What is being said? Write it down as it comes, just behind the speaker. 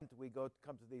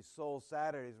come to these Soul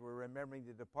Saturdays, we're remembering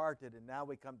the departed, and now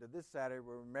we come to this Saturday,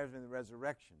 we're remembering the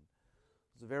resurrection.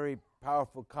 It's a very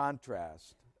powerful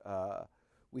contrast.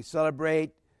 We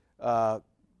celebrate the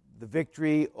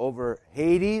victory over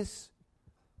Hades.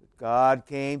 God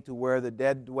came to where the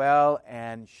dead dwell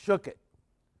and shook it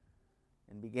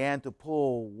and began to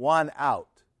pull one out,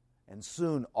 and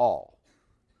soon all.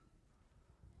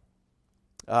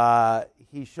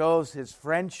 He shows his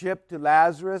friendship to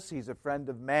Lazarus. He's a friend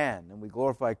of man, and we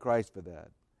glorify Christ for that.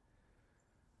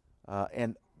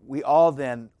 And we all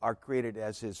then are created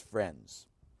as his friends.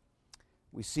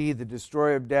 We see the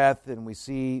destroyer of death, and we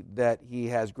see that he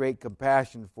has great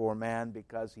compassion for man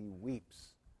because he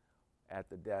weeps at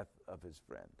the death of his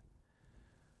friend.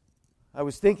 I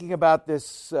was thinking about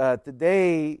this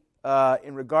today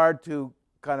in regard to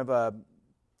kind of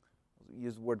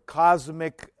use the word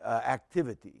cosmic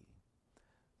activity.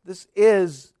 This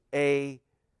is a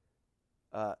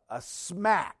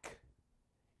smack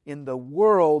in the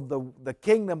world, the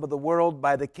kingdom of the world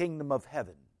by the kingdom of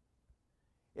heaven.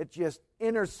 It just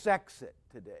intersects it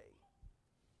today.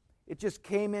 It just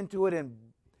came into it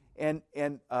and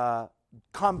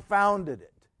confounded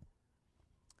it,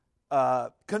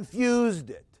 confused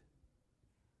it,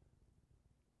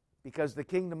 because the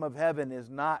kingdom of heaven is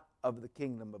not of the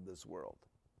kingdom of this world.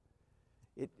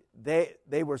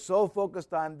 They were so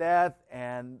focused on death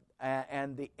and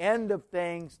the end of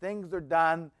things. Things are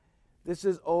done. This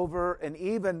is over. And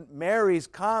even Mary's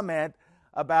comment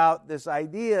about this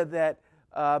idea that,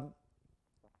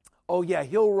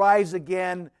 he'll rise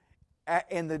again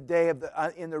in the day of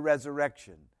in the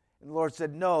resurrection. And the Lord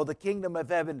said, no, the kingdom of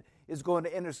heaven is going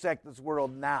to intersect this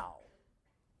world now.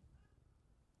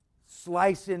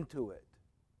 Slice into it.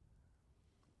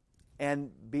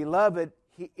 And beloved,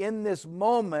 in this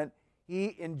moment,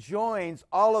 he enjoins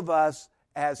all of us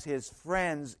as his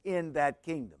friends in that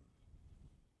kingdom.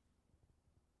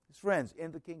 His friends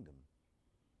in the kingdom.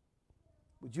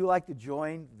 Would you like to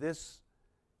join this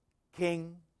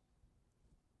king?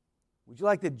 Would you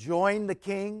like to join the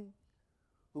king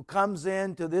who comes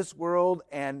into this world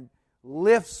and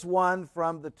lifts one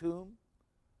from the tomb?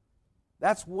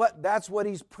 That's what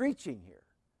he's preaching here.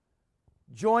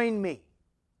 Join me.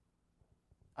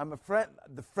 I'm a friend,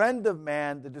 the friend of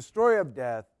man, the destroyer of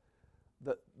death,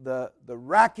 the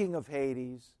racking of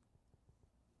Hades.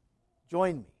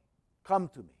 Join me. Come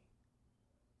to me.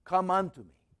 Come unto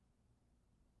me.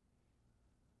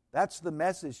 That's the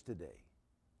message today.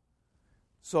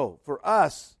 So, for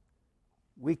us,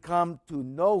 we come to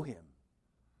know him.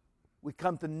 We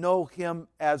come to know him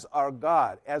as our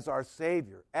God, as our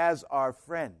Savior, as our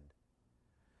friend.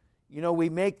 You know, we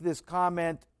make this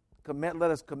comment,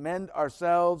 let us commend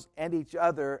ourselves and each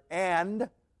other and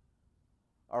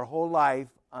our whole life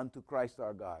unto Christ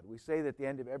our God. We say that at the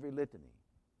end of every litany.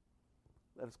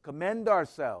 Let us commend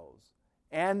ourselves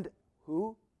and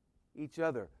who? Each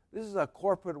other. This is a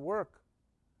corporate work.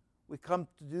 We come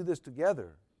to do this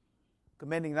together,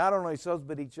 commending not only ourselves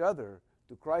but each other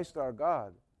to Christ our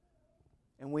God.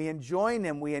 And we enjoin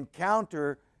him, we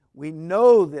encounter, we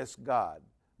know this God,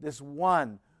 this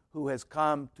one who has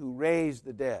come to raise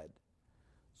the dead.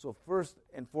 So first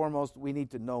and foremost, we need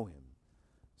to know him.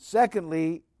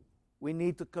 Secondly, we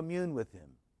need to commune with him.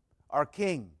 Our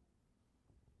King,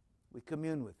 we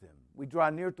commune with him. We draw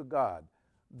near to God.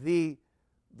 The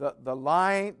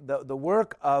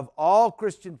work of all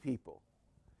Christian people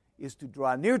is to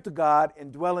draw near to God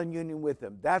and dwell in union with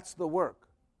him. That's the work.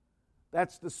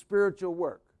 That's the spiritual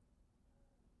work.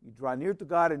 You draw near to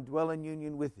God and dwell in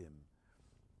union with him.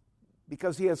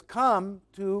 Because he has come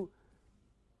to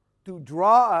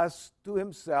draw us to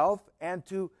himself and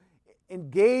to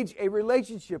engage a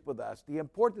relationship with us. The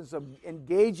importance of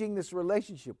engaging this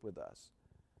relationship with us.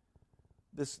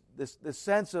 This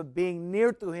sense of being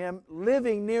near to him,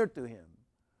 living near to him.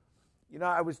 You know,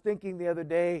 I was thinking the other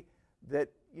day that,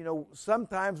 you know,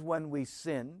 sometimes when we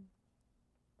sin,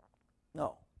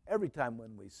 every time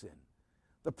when we sin,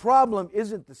 the problem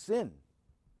isn't the sin.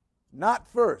 Not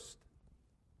first.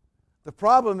 The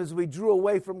problem is we drew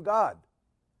away from God.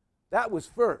 That was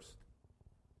first.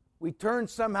 We turned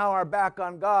somehow our back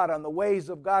on God, on the ways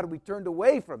of God. We turned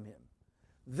away from him.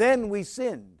 Then we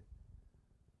sinned.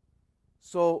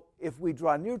 So if we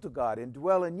draw near to God and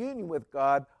dwell in union with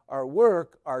God, our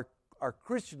work, our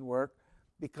Christian work,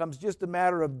 becomes just a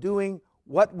matter of doing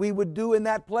what we would do in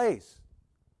that place.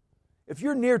 If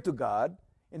you're near to God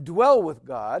and dwell with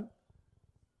God,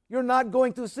 you're not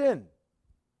going to sin.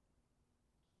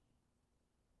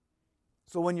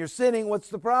 So when you're sinning, what's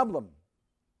the problem?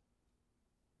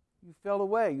 You fell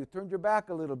away. You turned your back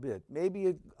a little bit.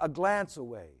 Maybe a glance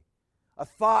away. A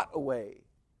thought away.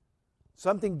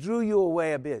 Something drew you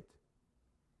away a bit.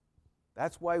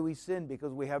 That's why we sin,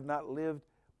 because we have not lived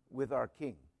with our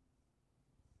King,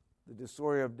 the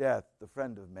destroyer of death, the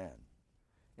friend of man.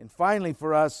 And finally,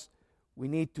 for us, we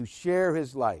need to share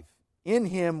his life. In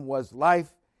him was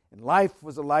life, and life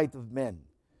was the light of men.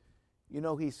 You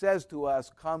know, he says to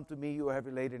us, come to me, you are heavy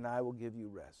laden, and I will give you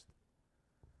rest.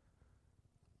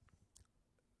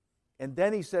 And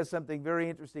then he says something very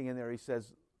interesting in there. He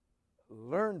says,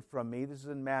 learn from me. This is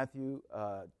in Matthew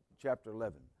chapter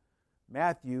 11.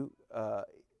 Matthew,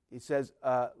 he says,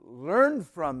 learn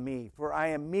from me, for I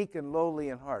am meek and lowly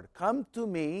in heart. Come to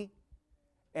me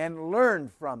and learn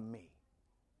from me.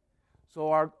 So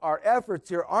our efforts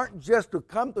here aren't just to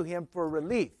come to him for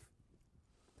relief.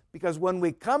 Because when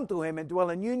we come to him and dwell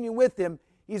in union with him,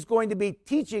 he's going to be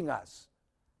teaching us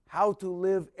how to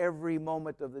live every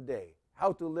moment of the day,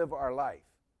 how to live our life,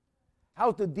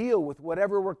 how to deal with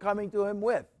whatever we're coming to him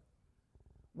with.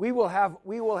 We have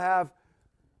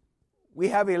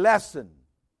a lesson.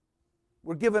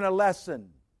 We're given a lesson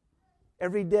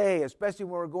every day, especially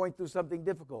when we're going through something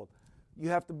difficult. You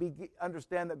have to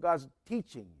understand that God's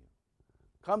teaching you.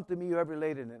 Come to me, you heavy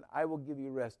laden, and I will give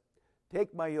you rest.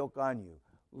 Take my yoke on you.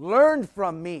 Learn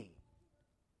from me.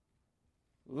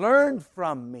 Learn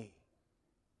from me.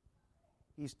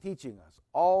 He's teaching us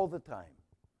all the time.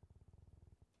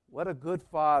 What a good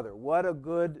Father. What a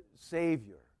good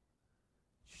Savior.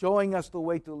 Showing us the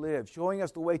way to live. Showing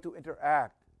us the way to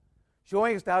interact.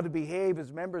 Showing us how to behave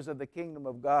as members of the kingdom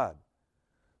of God.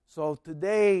 So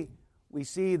today we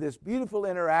see this beautiful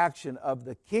interaction of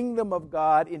the kingdom of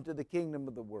God into the kingdom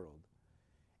of the world.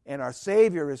 And our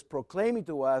Savior is proclaiming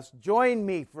to us, join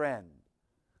me, friend.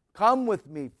 Come with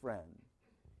me, friend.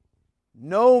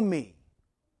 Know me.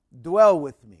 Dwell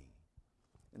with me.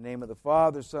 In the name of the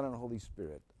Father, Son, and Holy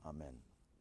Spirit. Amen.